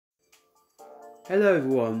Hello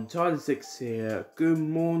everyone, Tyler6 here. Good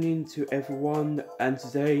morning to everyone, and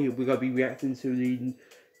today we're going to be reacting to the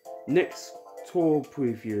next tour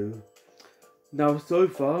preview. Now, so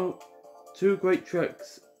far, two great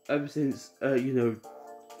tracks ever since,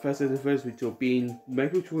 first anniversary tour being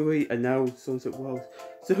Maple Tree and now Sunset World.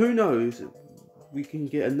 So who knows, we can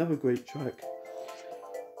get another great track.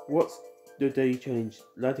 What's the day change?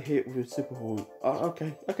 Like to hit with a super horn.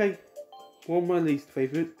 Okay. One of my least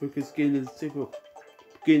favourites because getting a super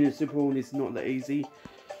horn is not that easy.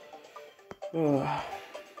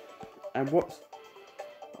 And what's...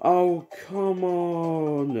 Oh, come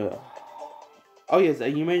on. Oh yes,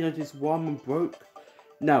 and you may notice why I'm broke.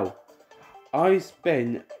 Now, I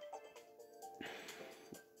spent...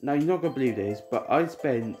 Now, you're not going to believe this, but I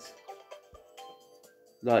spent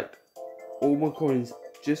like all my coins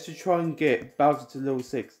just to try and get Bowser to level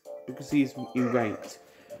 6 because he's in ranked.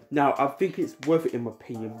 Now, I think it's worth it in my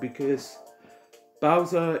opinion because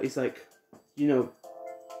Bowser is like, like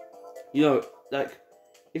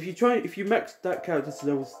if you max that character to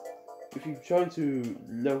level, if you're trying to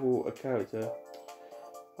level a character,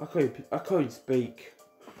 I can't speak.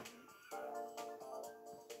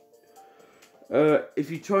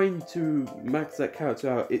 If you're trying to max that character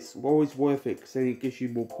out, it's always worth it because then it gives you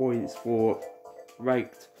more points for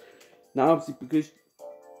ranked. Now, obviously, because,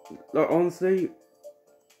 like, honestly,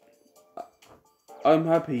 I'm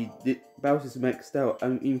happy that Bowser's maxed out,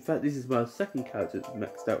 and in fact, this is my second character that's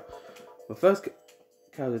maxed out. My first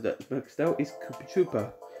character that's maxed out is Koopa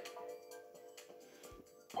Troopa.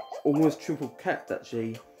 Almost triple capped,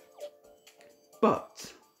 actually.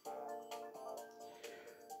 But,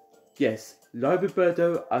 yes, Library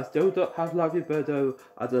Birdo, I still don't have Library Birdo.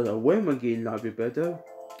 I don't know when I'm getting Library Birdo.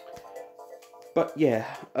 But yeah,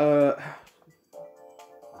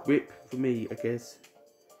 rip for me, I guess.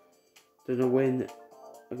 Don't know when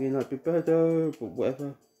again, like Birdo, but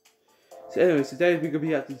whatever. So anyway, today we're gonna be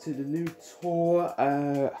reacting to the new tour.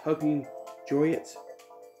 Hope you enjoy it.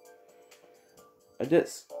 And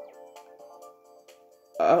that's...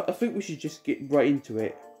 I think we should just get right into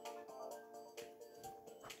it.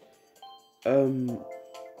 I'm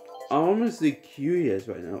honestly curious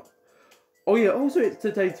right now. Oh yeah, also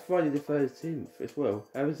today's Friday the 13th as well.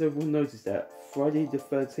 Has everyone noticed that? Friday the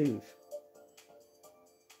 13th.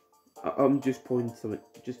 I'm just pointing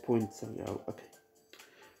something out. Okay.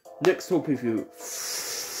 Next tour preview.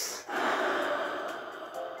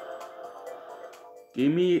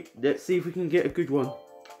 Let's see if we can get a good one.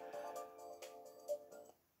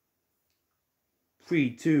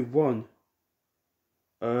 3, 2, 1.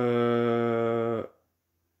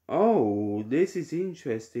 Oh, this is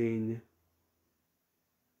interesting.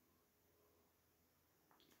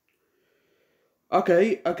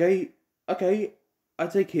 Okay. I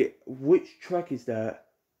take it. Which track is that?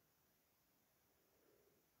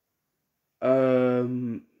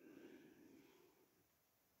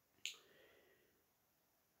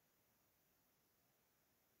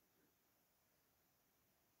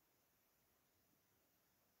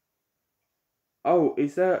 Oh,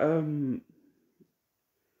 is that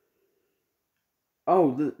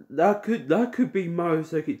oh, that could be Mario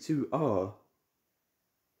Circuit 2R.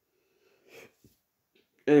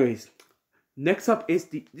 Anyways, next up is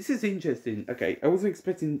this is interesting. Okay, I wasn't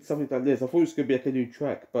expecting something like this. I thought it was gonna be like a new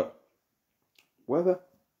track, but whatever.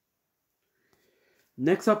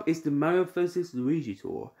 Next up is the Mario vs Luigi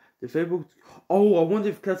tour. The favorite. Oh, I wonder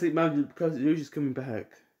if Classic Mario because Luigi's coming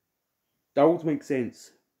back. That would make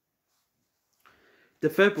sense. The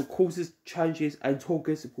favorite courses, challenges, and tour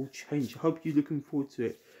guests will change. I hope you're looking forward to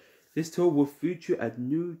it. This tour will feature a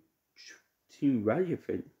new team rally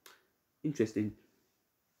event. Interesting.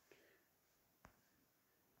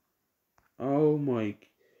 Oh my.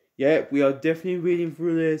 Yeah, we are definitely reading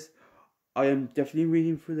through this. I am definitely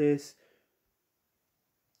reading through this.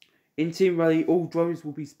 In Team Rally, all drivers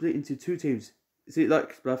will be split into two teams. Is it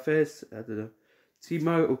like SPLATFEST? I don't know. Team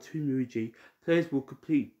Mario or Team Luigi. Players will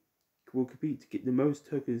compete to get the most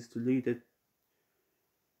tokens to lead the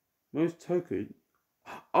most token.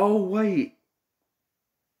 Oh wait.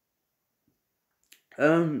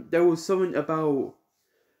 There was something about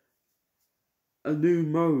a new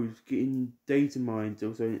mode getting data mined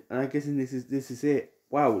or something, and I guess this is it.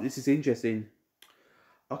 Wow, this is interesting.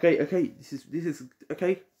 Okay, this is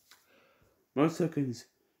okay. Most tokens.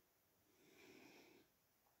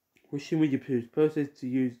 Wishing with your process to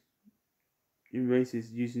use in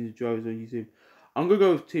races using the drivers on YouTube. I'm gonna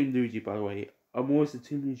go with Team Luigi, by the way. I'm always a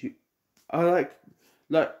Team Luigi. I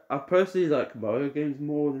I personally like Mario games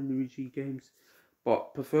more than Luigi games,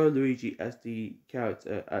 but prefer Luigi as the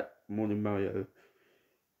character more than Mario.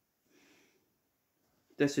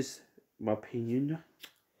 That's just my opinion.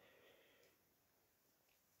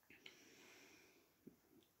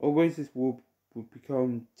 All races will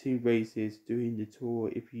become team races during the tour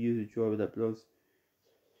if you use a driver that belongs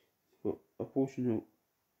for a portion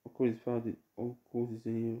of courses found in all courses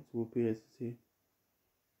in the will appear as a team.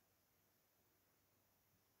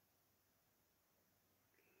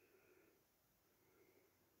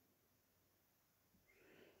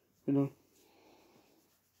 You know,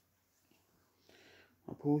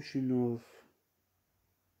 a portion of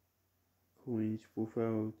coins will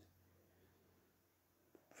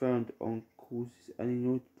found on courses and in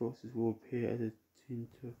all boxes will appear as a team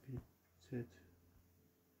token set.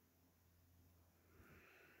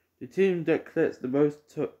 The team that collects the most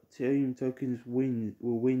team tokens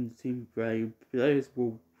will win the team value. Players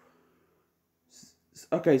will.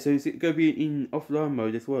 Okay, so is it going to be in offline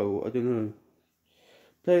mode as well? I don't know.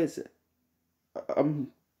 Players.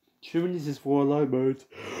 I'm assuming this is for online mode.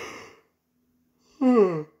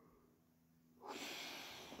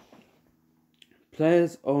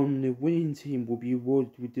 Players on the winning team will be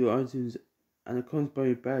awarded with the items and a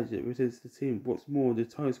constant badge that represents the team. What's more, the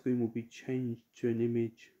title screen will be changed to an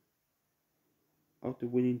image of the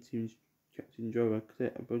winning team's captain driver.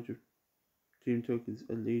 Collect a bunch of team tokens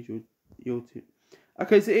and lead your team.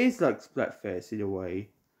 Okay, so it is like Splatfest in a way.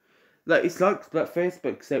 Like, it's like Splatfest,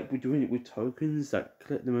 but except we're doing it with tokens, like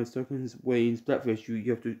collect the most tokens, where in Splatfest you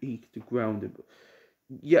have to eat the ground.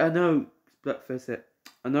 Yeah, I know Splatfest,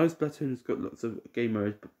 I know Splatoon's got lots of game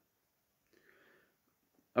modes, but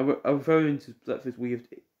I'm referring to Splatfest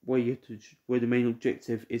where the main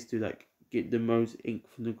objective is to like get the most ink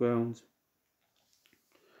from the ground.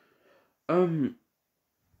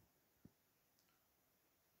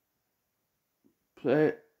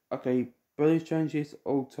 Bonus changes,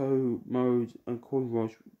 auto mode, and coin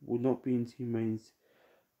rush will not be in team mains.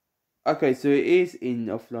 Okay, so it is in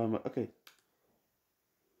offline mode. Okay.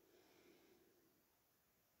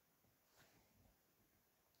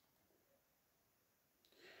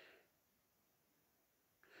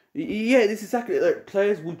 Yeah, this is exactly like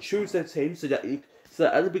players will choose their team so that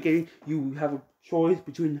at the beginning you have a choice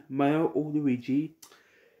between Mario or Luigi.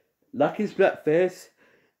 Like in Splatfest,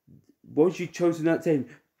 once you've chosen that team,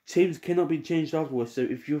 teams cannot be changed afterwards. So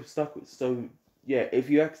if you're stuck with if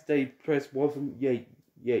you accidentally press one of them,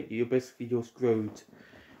 you're screwed.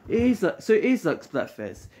 It is like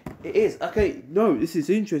Splatfest. It is okay. No, this is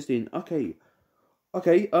interesting. Okay,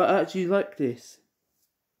 I actually like this.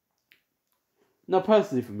 Not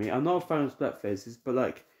personally for me, I'm not a fan of Splatfest, but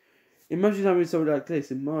like, imagine having something like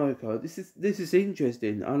this in Mario Kart. This is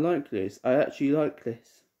interesting. I like this. I actually like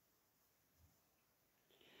this.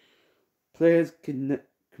 Players can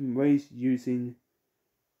raise use in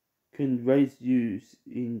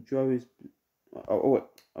drivers. I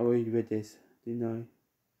already read this, didn't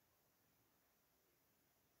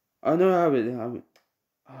I? I know how it.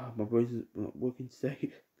 My brain's not working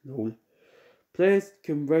today. Lol. Players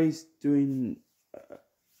can raise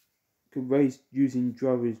using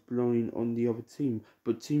drivers belonging on the other team,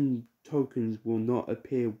 but team tokens will not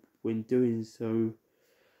appear when doing so.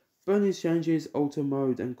 Bonus changes, auto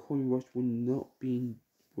mode, and coin rush will not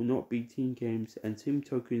be team games, and team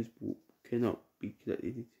tokens cannot be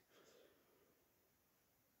collected.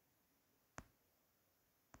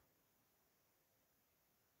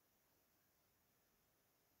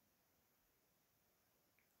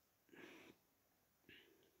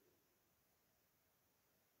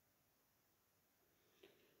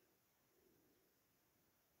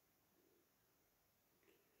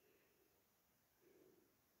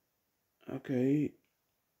 Okay.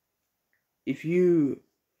 If you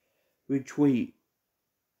retweet.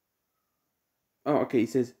 Oh, okay, it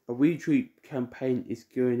says a retweet campaign is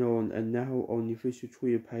going on and now on the official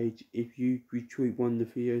Twitter page. If you retweet one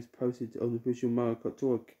of the videos posted on the official Mario Kart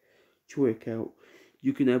Twitter account,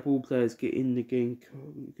 you can have all players get in the game,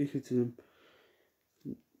 click to them.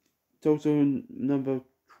 Total number of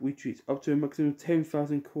retweets up to a maximum of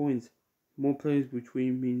 10,000 coins. More players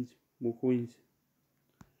retweet means more coins.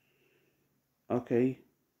 Okay.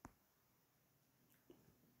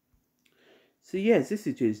 So yes, this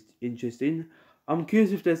is just interesting. I'm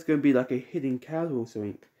curious if there's going to be like a hidden card or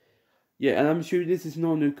something. Yeah, and I'm sure this is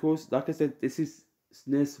not a new course. Like I said, this is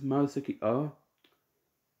SNES Mario Circuit R.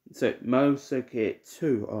 So Mario Circuit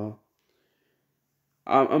 2 R.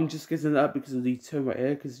 I'm just guessing that because of the turn right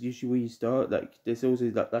here, because usually when you start, like there's also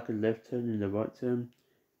like a left turn and a right turn.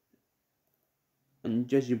 And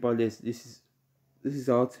judging by this is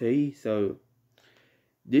RT, so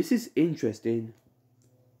this is interesting.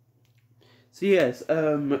 So yes,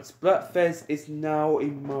 Splatfest is now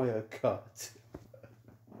in Mario Kart.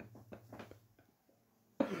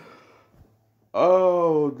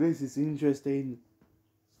 Oh, this is interesting.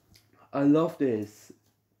 I love this.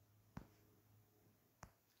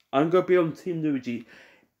 I'm going to be on Team Luigi.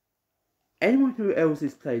 Anyone who else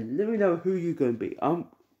is playing, let me know who you're going to be.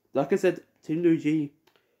 Like I said, Team Luigi.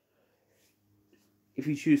 If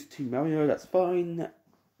you choose Team Mario, that's fine.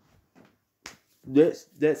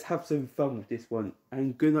 Let's have some fun with this one.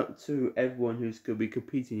 And good luck to everyone who's going to be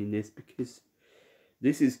competing in this, because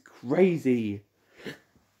this is crazy.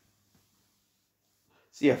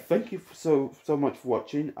 So yeah, thank you so much for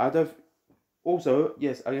watching. Also,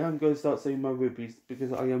 yes, I am going to start saying my rubies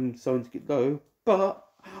because I am starting to get low. But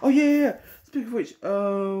oh yeah. Speaking of which,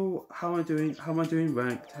 oh, how am I doing? How am I doing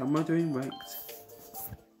ranked? How am I doing ranked?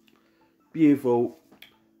 Beautiful,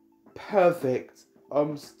 perfect.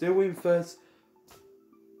 I'm still in first.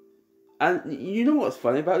 And you know what's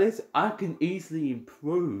funny about this? I can easily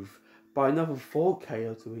improve by another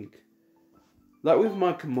 4K or something. Like with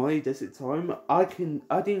my Kamai Desert Time, I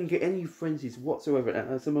didn't get any frenzies whatsoever,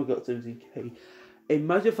 and someone got 17K.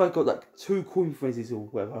 Imagine if I got like 2 coin frenzies or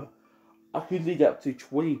whatever, I could lead up to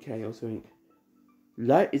 20K or something.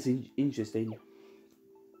 That is interesting.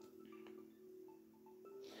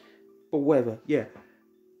 But whatever, yeah.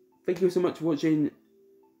 Thank you so much for watching.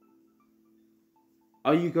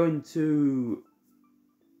 Are you going to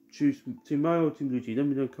choose Team Mario or Team Luigi? Let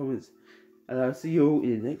me know in the comments. And I'll see you all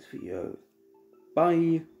in the next video.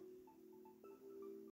 Bye.